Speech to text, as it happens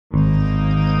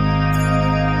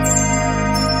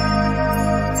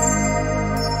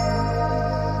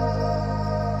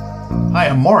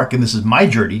am Mark, and this is my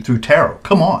journey through tarot.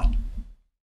 Come on.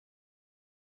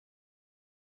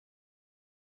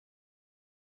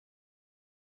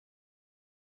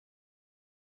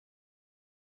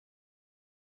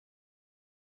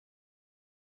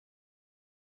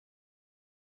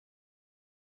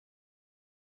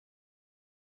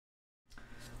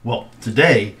 Well,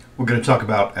 today we're going to talk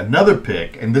about another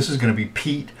pick, and this is going to be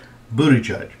Pete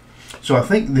Buttigieg. So I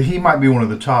think that he might be one of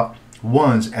the top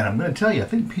ones, and I'm going to tell you, I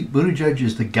think Pete Buttigieg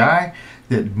is the guy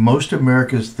that most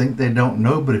Americans think they don't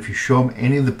know, but if you show them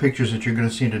any of the pictures that you're going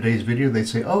to see in today's video, they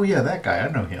say, oh yeah, that guy,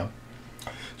 I know him.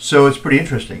 So it's pretty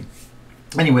interesting.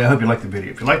 Anyway, I hope you like the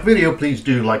video. If you like the video, please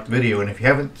do like the video, and if you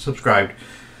haven't subscribed,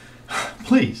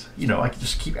 please, I can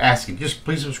just keep asking, just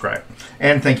please subscribe.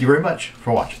 And thank you very much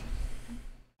for watching.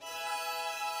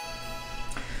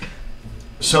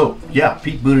 So, yeah,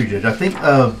 Pete Buttigieg. I think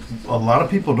a lot of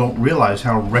people don't realize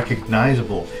how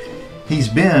recognizable he's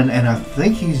been, and I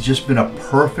think he's just been a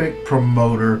perfect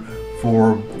promoter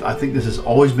for, I think this has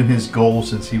always been his goal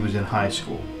since he was in high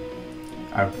school.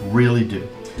 I really do.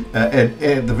 At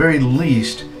the very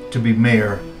least, to be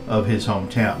mayor of his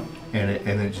hometown, and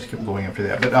it just kept going after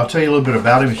that. But I'll tell you a little bit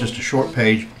about him. It's just a short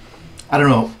page. I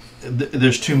don't know.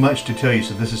 There's too much to tell you,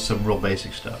 so this is some real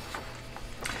basic stuff.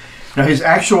 Now, his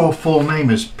actual full name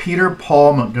is Peter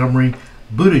Paul Montgomery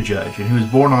Buttigieg, and he was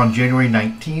born on January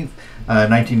 19th,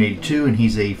 1982, and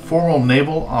he's a former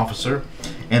naval officer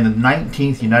and the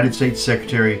 19th United States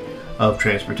Secretary of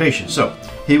Transportation. So,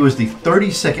 he was the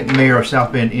 32nd mayor of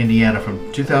South Bend, Indiana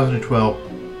from 2012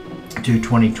 to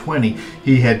 2020.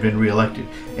 He had been reelected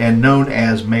and known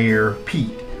as Mayor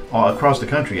Pete across the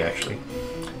country, actually.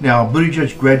 Now,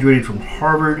 Buttigieg graduated from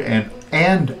Harvard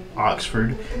and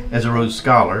Oxford as a Rhodes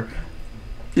Scholar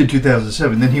in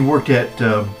 2007. Then he worked at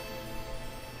a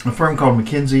firm called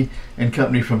McKinsey &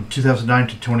 Company from 2009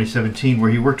 to 2017,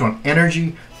 where he worked on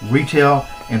energy, retail,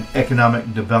 and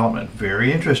economic development.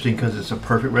 Very interesting, because it's a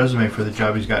perfect resume for the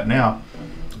job he's got now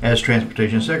as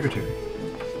Transportation Secretary.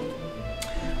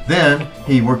 Then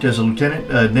he worked as a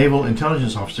lieutenant naval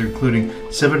intelligence officer, including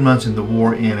 7 months in the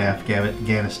war in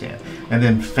Afghanistan. And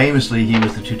then famously, he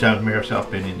was the two-time mayor of South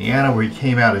Bend, Indiana, where he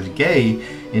came out as gay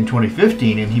in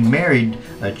 2015, and he married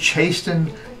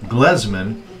Chasten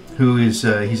Glesman, who is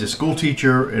he's a school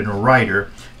teacher and a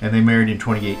writer, and they married in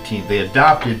 2018. They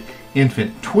adopted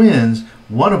infant twins,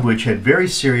 one of which had very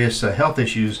serious health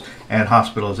issues and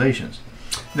hospitalizations.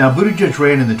 Now, Buttigieg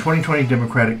ran in the 2020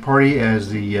 Democratic Party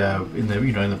as in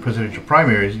the presidential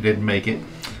primaries. He didn't make it,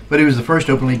 but he was the first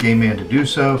openly gay man to do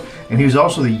so, and he was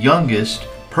also the youngest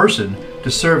person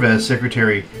to serve as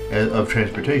Secretary of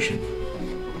Transportation.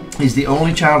 He's the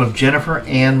only child of Jennifer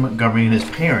Ann Montgomery, and his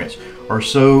parents are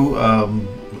so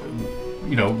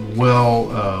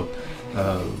well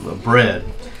bred.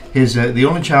 The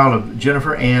only child of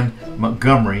Jennifer Ann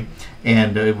Montgomery,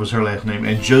 and it was her last name,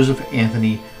 and Joseph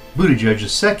Anthony Buttigieg II.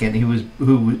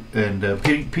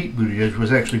 Pete Buttigieg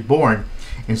was actually born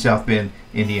in South Bend,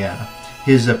 Indiana.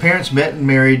 His parents met and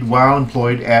married while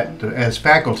employed as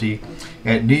faculty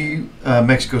at New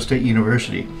Mexico State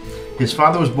University. His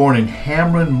father was born in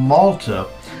Hamrin, Malta,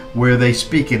 where they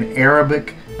speak an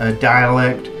Arabic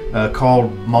dialect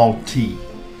called Maltese.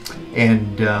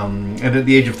 And at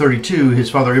the age of 32, his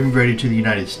father immigrated to the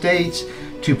United States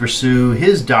to pursue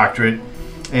his doctorate,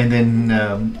 and then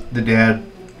the dad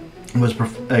was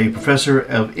a professor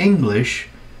of English,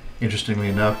 interestingly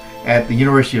enough, at the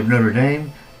University of Notre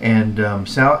Dame and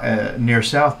near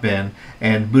South Bend.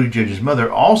 And Buttigieg's mother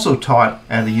also taught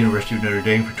at the University of Notre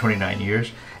Dame for 29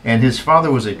 years. And his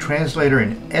father was a translator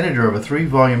and editor of a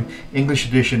 3-volume English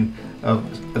edition of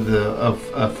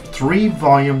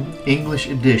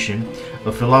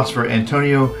philosopher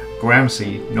Antonio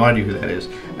Gramsci, no idea who that is,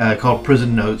 called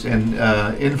Prison Notes, and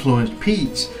influenced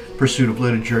Pete's pursuit of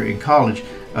literature in college.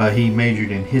 He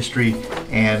majored in history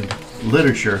and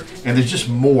literature, and there's just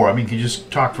more. I mean, you can just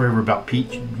talk forever about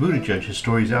Pete Buttigieg. His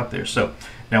story's out there. So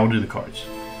now we'll do the cards.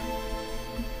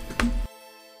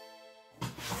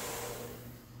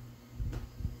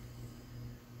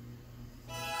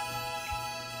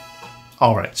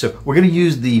 All right, so we're going to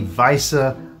use the Vice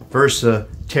Versa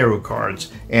tarot cards,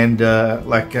 and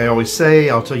like I always say,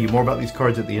 I'll tell you more about these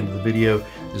cards at the end of the video.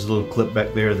 There's a little clip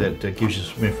back there that gives you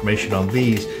some information on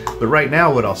these, but right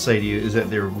now what I'll say to you is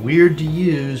that they're weird to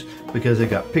use because they've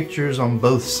got pictures on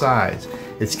both sides.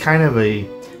 It's kind of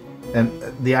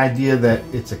the idea that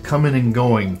it's a coming and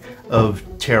going of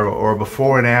tarot, or a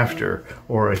before and after,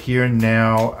 or a here and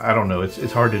now. I don't know,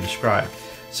 it's hard to describe.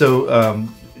 So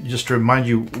just to remind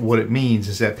you what it means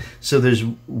is that, so there's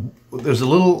a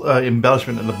little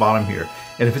embellishment at the bottom here,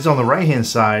 and if it's on the right hand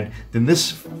side, then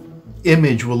this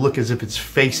image will look as if it's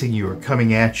facing you or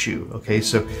coming at you. Okay,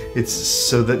 so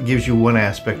that gives you one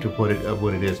aspect of what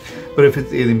it is. But if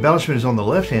the embellishment is on the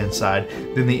left-hand side,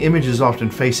 then the image is often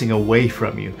facing away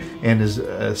from you,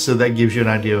 and so that gives you an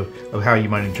idea of how you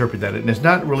might interpret that. And it's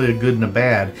not really a good and a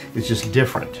bad; it's just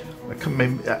different.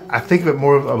 I think of it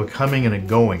more of a coming and a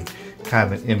going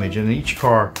kind of an image, and each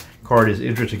card is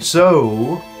interesting.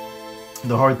 So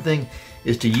the hard thing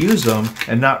is to use them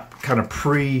and not kind of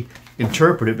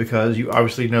pre-interpret it, because you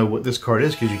obviously know what this card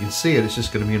is because you can see it. It's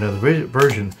just going to be another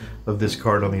version of this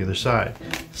card on the other side.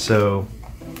 So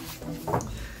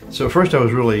at first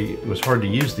it was hard to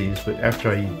use these, but after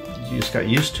I just got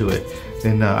used to it,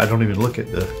 then I don't even look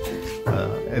at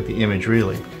the image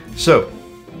really. So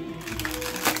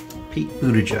Pete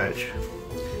Buttigieg,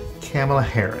 Kamala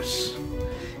Harris.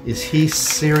 Is he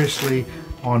seriously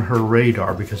on her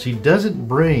radar? Because he doesn't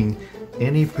bring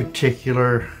any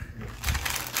particular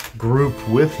group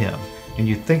with him, and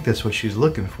you'd think that's what she's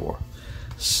looking for.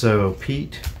 So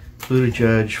Pete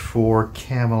Buttigieg for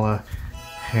Kamala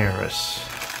Harris.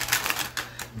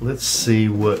 Let's see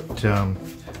what, oh,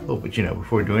 but you know,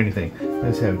 before we do anything,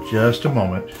 let's have just a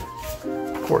moment,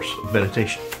 of course,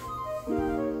 meditation.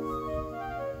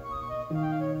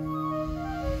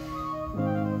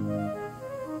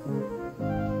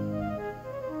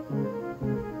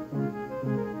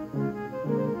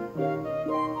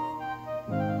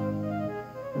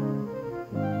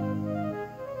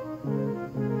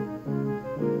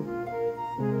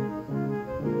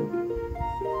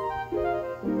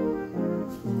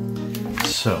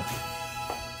 So,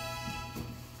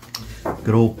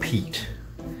 good old Pete,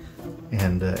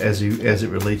 and as it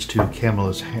relates to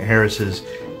Kamala Harris's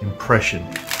impression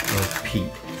of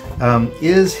Pete,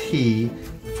 is he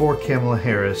for Kamala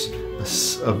Harris a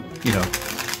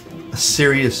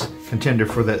serious contender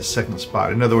for that second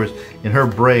spot? In other words, in her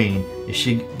brain, is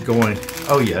she going,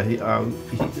 oh yeah,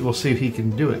 we'll see if he can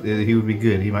do it. He would be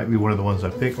good. He might be one of the ones I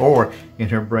pick. Or in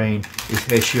her brain,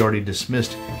 has she already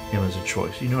dismissed him as a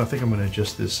choice? You know, I think I'm going to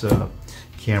adjust this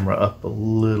camera up a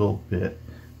little bit.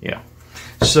 Yeah.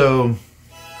 So,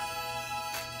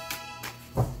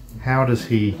 how does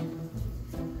he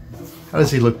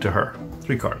look to her?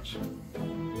 3 cards.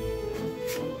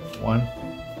 1,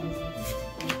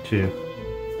 2,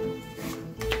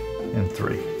 and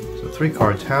 3. So 3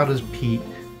 cards. How does Pete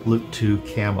look to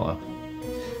Kamala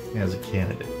as a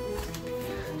candidate?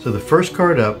 So the first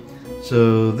card up.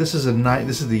 So this is a knight.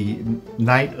 This is the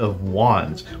Knight of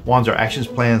Wands. Wands are actions,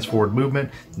 plans, forward movement.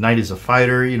 Knight is a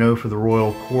fighter, you know, for the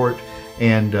royal court,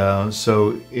 and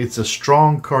so it's a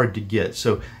strong card to get.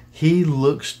 So he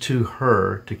looks to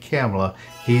her, to Kamala.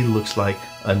 He looks like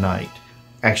a knight.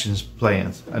 Actions,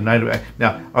 plans. A knight of.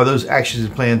 Now, are those actions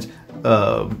and plans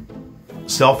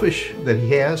selfish that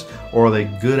he has, or are they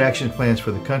good action plans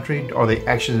for the country? Are they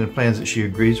actions and plans that she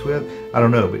agrees with? I don't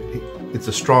know, but it's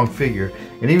a strong figure,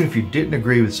 and even if you didn't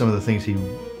agree with some of the things he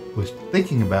was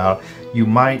thinking about, you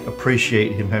might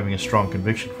appreciate him having a strong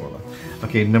conviction for them.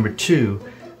 Okay, number 2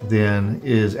 then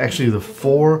is actually the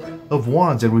 4 of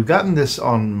Wands, and we've gotten this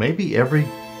on maybe every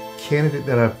candidate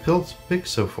that I've picked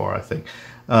so far, I think.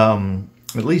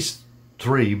 At least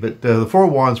 3, but the 4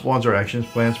 of Wands are actions,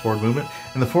 plans, forward movement,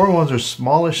 and the 4 of Wands are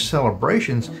smallish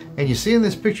celebrations. And you see in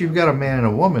this picture, you've got a man and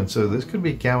a woman, so this could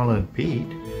be Kamala and Pete.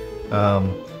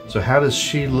 So how does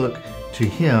she look to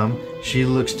him? She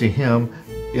looks to him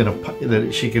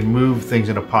that she can move things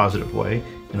in a positive way,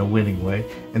 in a winning way.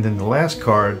 And then the last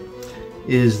card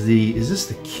is this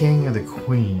the King or the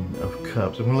Queen of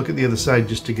Cups? I'm going to look at the other side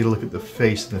just to get a look at the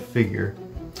face and the figure.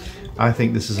 I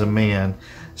think this is a man.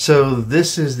 So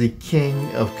this is the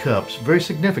King of Cups. Very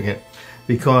significant,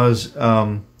 because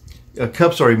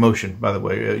cups are emotion, by the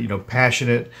way, you know,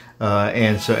 passionate,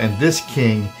 and this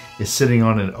king is sitting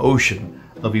on an ocean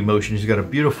of emotion. He's got a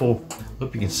beautiful,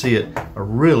 hope you can see it, a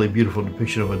really beautiful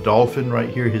depiction of a dolphin right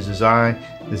here. Here's his eye,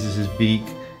 this is his beak,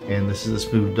 and this is a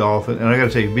smooth dolphin. And I gotta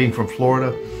tell you, being from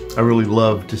Florida, I really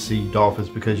love to see dolphins,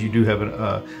 because you do have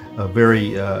a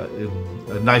very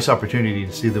nice opportunity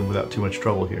to see them without too much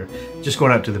trouble here. Just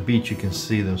going out to the beach, you can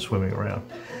see them swimming around.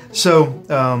 So,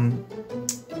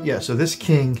 yeah, so this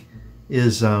king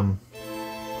is,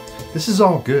 this is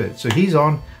all good. So he's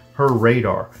on her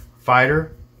radar.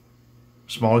 Fighter,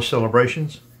 smallish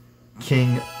celebrations,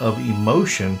 king of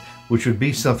emotion, which would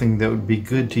be something that would be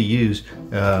good to use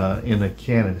in a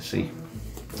candidacy.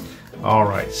 All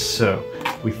right, so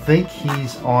we think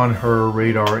he's on her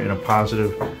radar in a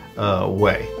positive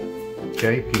way.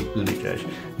 Okay, Pete Buttigieg.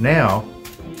 Now,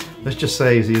 let's just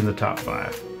say, is he in the top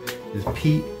 5? Is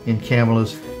Pete in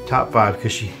Kamala's top 5?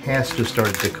 Because she has to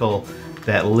start to cull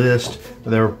that list.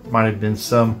 There might have been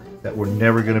some that were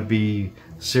never going to be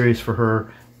serious for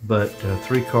her. But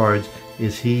 3 cards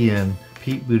is he and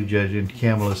Pete Buttigieg in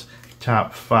Kamala's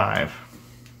top 5.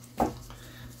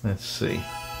 Let's see.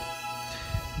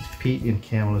 It's Pete in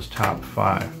Kamala's top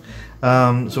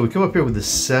 5. So we come up here with the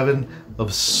 7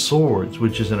 of Swords,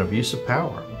 which is an abuse of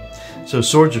power. So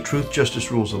swords are truth,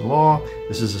 justice, rules, and law.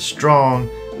 This is a strong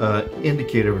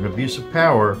indicator of an abuse of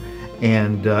power.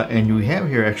 And we have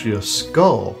here actually a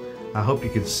skull. I hope you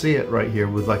can see it right here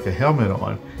with like a helmet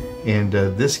on. And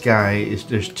this guy is,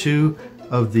 there's 2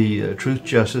 of the truth,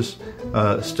 justice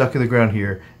stuck in the ground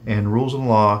here, and rules and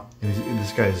law. And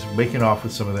this guy is making off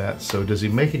with some of that. So does he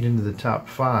make it into the top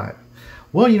 5?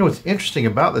 Well, you know what's interesting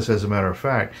about this, as a matter of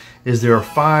fact, is there are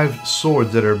 5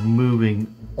 swords that are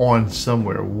moving on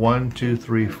somewhere. 1, 2,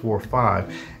 3, 4,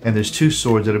 5. And there's 2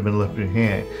 swords that have been left in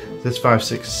hand. That's 5,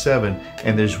 6, 7.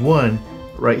 And there's 1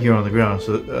 right here on the ground.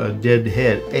 So dead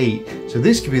head, 8. So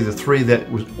these could be the 3 that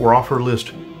were off her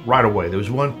list right away. There was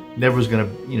 1 never was going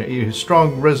to, you know,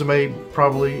 strong resume,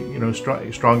 probably, you know,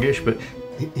 strongish, but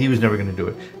he was never going to do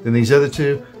it. Then these other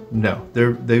 2, no,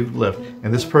 they've left.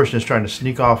 And this person is trying to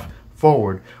sneak off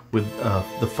forward with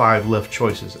the 5 left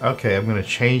choices. Okay, I'm going to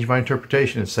change my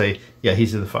interpretation and say, yeah,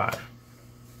 he's in the 5.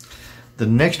 The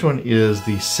next one is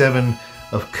the 7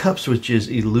 of Cups, which is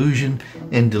illusion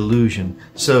and delusion.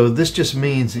 So this just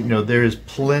means that, you know, there is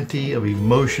plenty of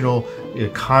emotional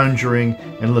conjuring.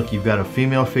 And look, you've got a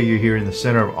female figure here in the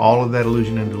center of all of that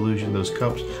illusion and delusion. Those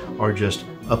cups are just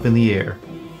up in the air.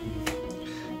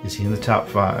 Is he in the top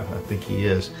 5? I think he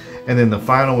is. And then the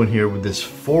final one here with this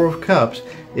 4 of Cups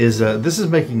is this is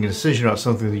making a decision about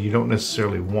something that you don't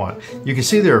necessarily want. You can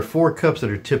see there are 4 cups that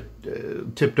are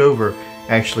tipped over,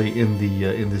 actually, in the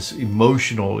in this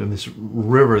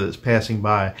river that's passing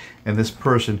by, and this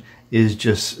person is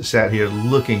just sat here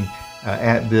looking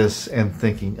at this and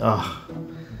thinking, ah. Oh.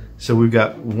 So we've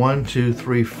got 1, 2,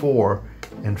 3, 4,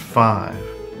 and 5.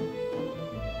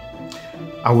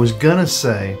 I was gonna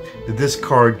say that this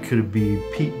card could be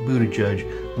Pete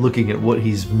Buttigieg looking at what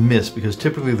he's missed, because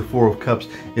typically the 4 of Cups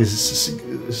is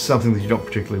something that you don't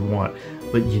particularly want.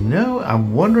 But you know,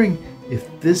 I'm wondering if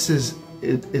this is,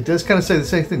 it does kind of say the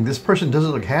same thing. This person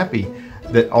doesn't look happy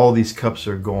that all these cups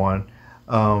are gone.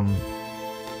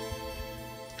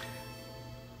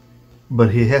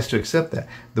 But he has to accept that.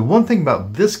 The one thing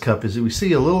about this cup is that we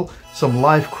see some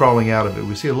life crawling out of it.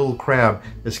 We see a little crab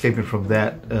escaping from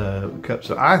that cup.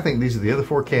 So I think these are the other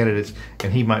 4 candidates,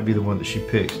 and he might be the one that she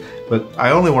picks. But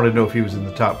I only want to know if he was in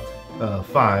the top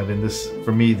 5, and this,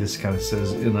 for me, this kind of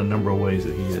says in a number of ways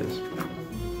that he is.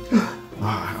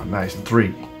 Ah, nice,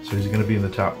 3. So he's going to be in the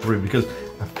top 3, because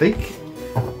I think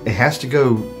it has to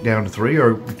go down to 3,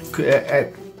 or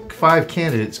at 5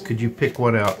 candidates, could you pick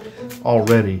one out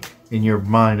already in your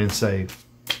mind and say,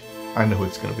 I know who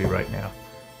it's going to be right now?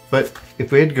 But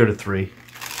if we had to go to 3,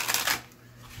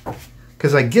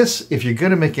 because I guess if you're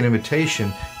going to make an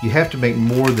invitation, you have to make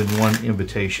more than 1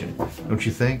 invitation, don't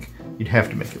you think? You'd have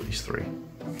to make at least 3.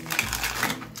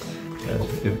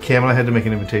 If Kamala had to make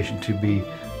an invitation to be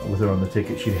with her on the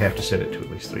ticket, she'd have to set it to at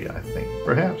least 3, I think.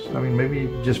 Perhaps. I mean, maybe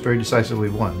just very decisively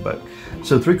 1. But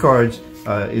so 3 cards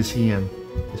is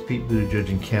Pete Buttigieg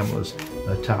in Kamala's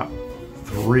top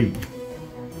 3.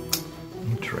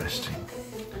 Interesting.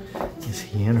 Is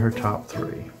he in her top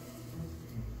 3?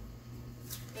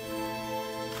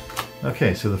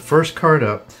 Okay, so the first card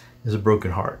up is a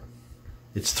broken heart.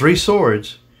 It's 3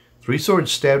 swords. 3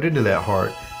 swords stabbed into that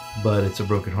heart, but it's a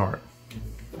broken heart.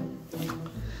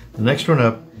 The next one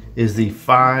up is the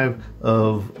 5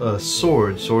 of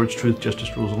Swords. Swords, truth,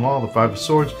 justice, rules, and law. The 5 of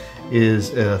Swords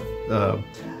is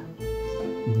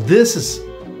this is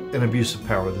an abuse of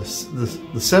power. The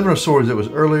 7 of Swords that was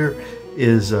earlier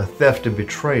is theft and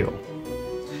betrayal.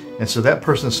 And so that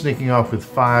person is sneaking off with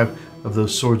 5 of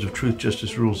those swords of truth,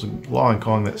 justice, rules, and law, and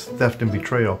calling that theft and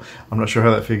betrayal. I'm not sure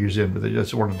how that figures in, but I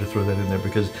just wanted to throw that in there,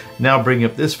 because now bringing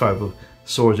up this 5 of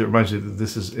Swords, it reminds me that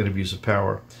this is an abuse of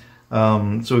power.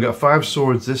 So we've got 5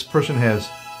 swords. This person has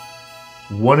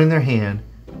 1 in their hand,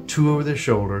 2 over their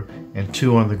shoulder, and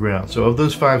 2 on the ground. So of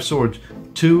those 5 swords,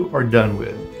 2 are done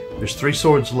with. There's 3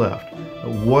 swords left.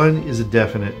 1 is a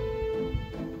definite.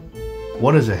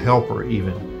 1 is a helper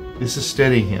even. This is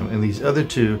steadying him. And these other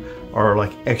 2 are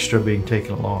like extra being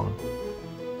taken along.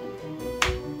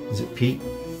 Is it Pete?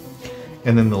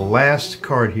 And then the last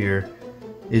card here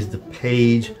is the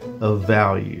Page of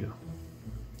Value.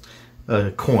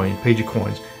 Coin, page of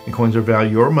coins. And coins are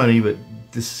value or money, but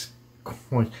this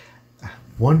coin, I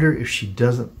wonder if she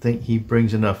doesn't think he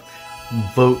brings enough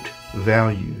vote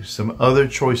value. Some other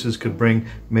choices could bring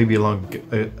maybe along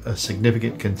a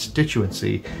significant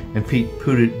constituency, and Pete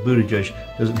Buttigieg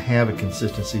doesn't have a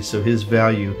consistency, so his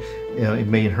value, it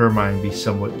may in her mind be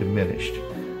somewhat diminished.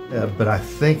 But I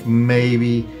think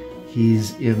maybe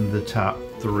he's in the top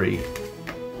 3.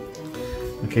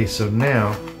 Okay, so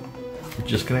now we're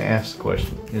just going to ask the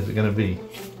question: is it going to be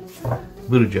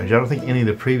Buttigieg? I don't think any of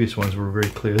the previous ones were very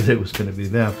clear that it was going to be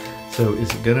them. So is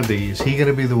he going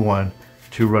to be the one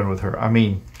to run with her? I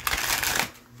mean,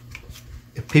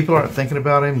 if people aren't thinking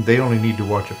about him, they only need to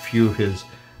watch a few of his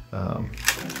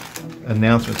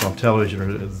announcements on television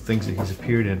or the things that he's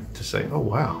appeared in to say, oh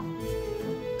wow,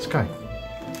 this guy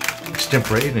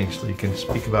extemporaneously can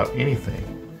speak about anything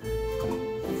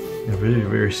in a very,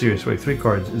 very serious way. 3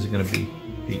 cards. Is it going to be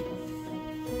Pete?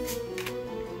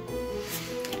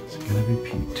 Is it going to be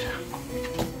Pete?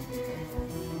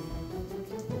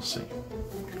 We'll see.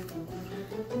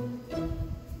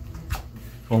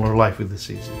 Won't our life with this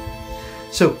easy.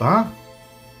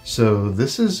 So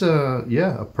this is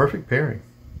yeah, a perfect pairing.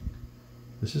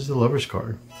 This is the Lover's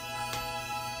card.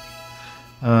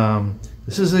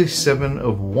 This is a 7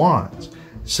 of Wands.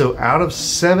 So out of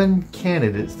 7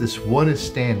 candidates, this one is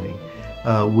standing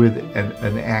with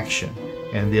an action,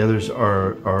 and the others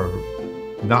are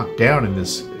knocked down in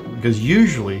this, because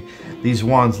usually these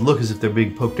wands look as if they're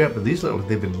being poked out, but these look like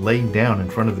they've been laid down in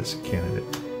front of this candidate.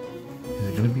 Is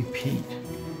it going to be Pete?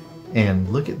 And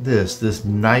look at this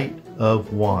Knight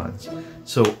of Wands.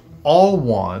 So all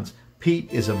wands, Pete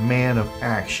is a man of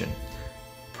action.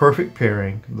 Perfect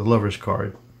pairing, the Lover's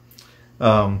card.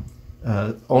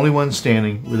 Only one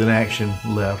standing with an action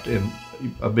left and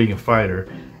being a fighter,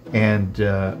 and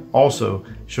also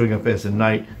showing up as a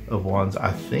Knight of Wands.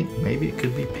 I think maybe it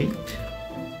could be Pete.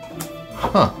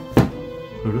 Huh.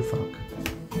 Who'd have thought?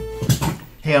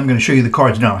 Hey, I'm going to show you the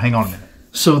cards now. Hang on a minute.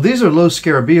 So these are Los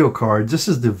Scarabeo cards. This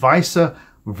is the Vice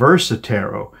Versa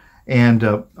Tarot. And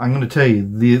I'm going to tell you,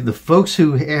 the folks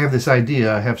who have this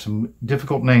idea have some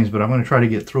difficult names, but I'm going to try to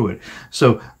get through it.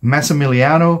 So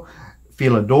Massimiliano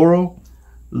Filadoro,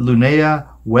 Lunea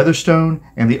Weatherstone,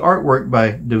 and the artwork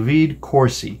by David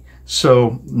Corsi.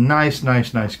 So nice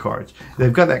cards.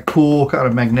 They've got that cool kind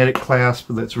of magnetic clasp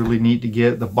that's really neat to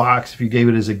get. The box, if you gave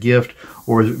it as a gift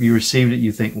or if you received it,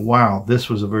 you think, wow, this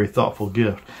was a very thoughtful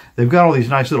gift. They've got all these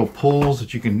nice little pulls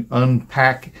that you can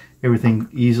unpack everything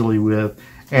easily with.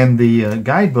 And the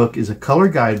guidebook is a color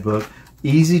guidebook,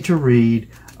 easy to read,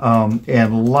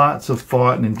 and lots of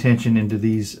thought and intention into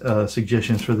these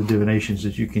suggestions for the divinations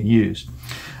that you can use.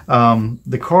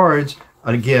 The cards,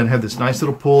 again, have this nice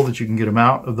little pull that you can get them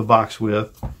out of the box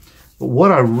with. But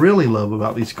what I really love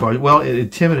about these cards, well, it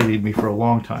intimidated me for a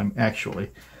long time,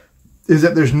 actually, is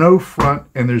that there's no front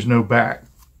and there's no back.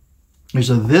 There's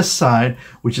a this side,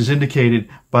 which is indicated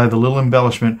by the little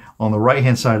embellishment on the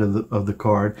right-hand side of the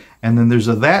card, and then there's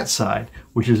a that side,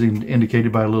 which is indicated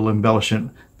by a little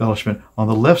embellishment on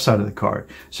the left side of the card.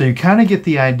 So you kind of get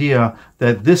the idea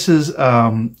that this is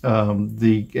and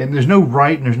there's no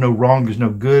right and there's no wrong, there's no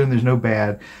good and there's no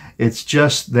bad. It's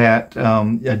just that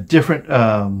a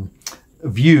different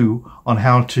view on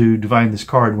how to divine this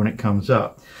card when it comes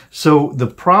up. So the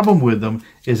problem with them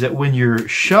is that when you're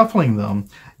shuffling them,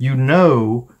 you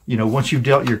know, once you've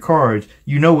dealt your cards,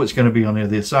 you know what's going to be on the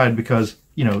other side because,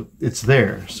 it's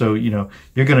there. So, you're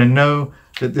going to know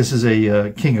that this is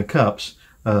a King of Cups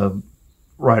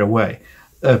right away.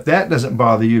 If that doesn't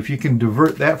bother you, if you can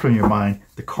divert that from your mind,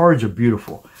 the cards are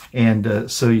beautiful. And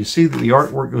so you see that the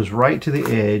artwork goes right to the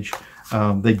edge.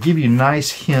 They give you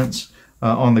nice hints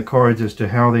on the cards as to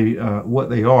how they, what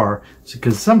they are,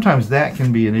 because sometimes that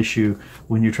can be an issue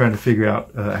when you're trying to figure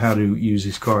out how to use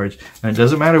these cards. And it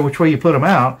doesn't matter which way you put them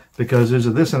out, because there's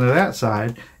a this and a that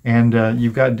side, and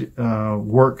you've got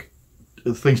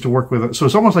things to work with. So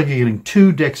it's almost like you're getting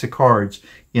 2 decks of cards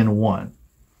in one.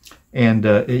 And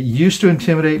it used to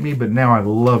intimidate me, but now I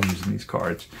love using these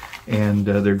cards. And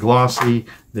they're glossy,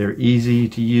 they're easy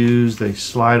to use, they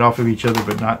slide off of each other,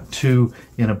 but not too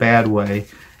in a bad way.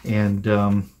 And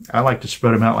I like to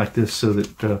spread them out like this so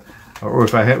that, or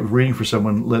if I have reading for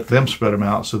someone, let them spread them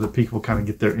out so that people kind of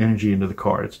get their energy into the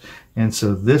cards. And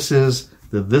so this is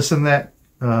the This and That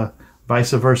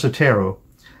Vice Versa Tarot,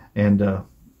 and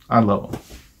I love them.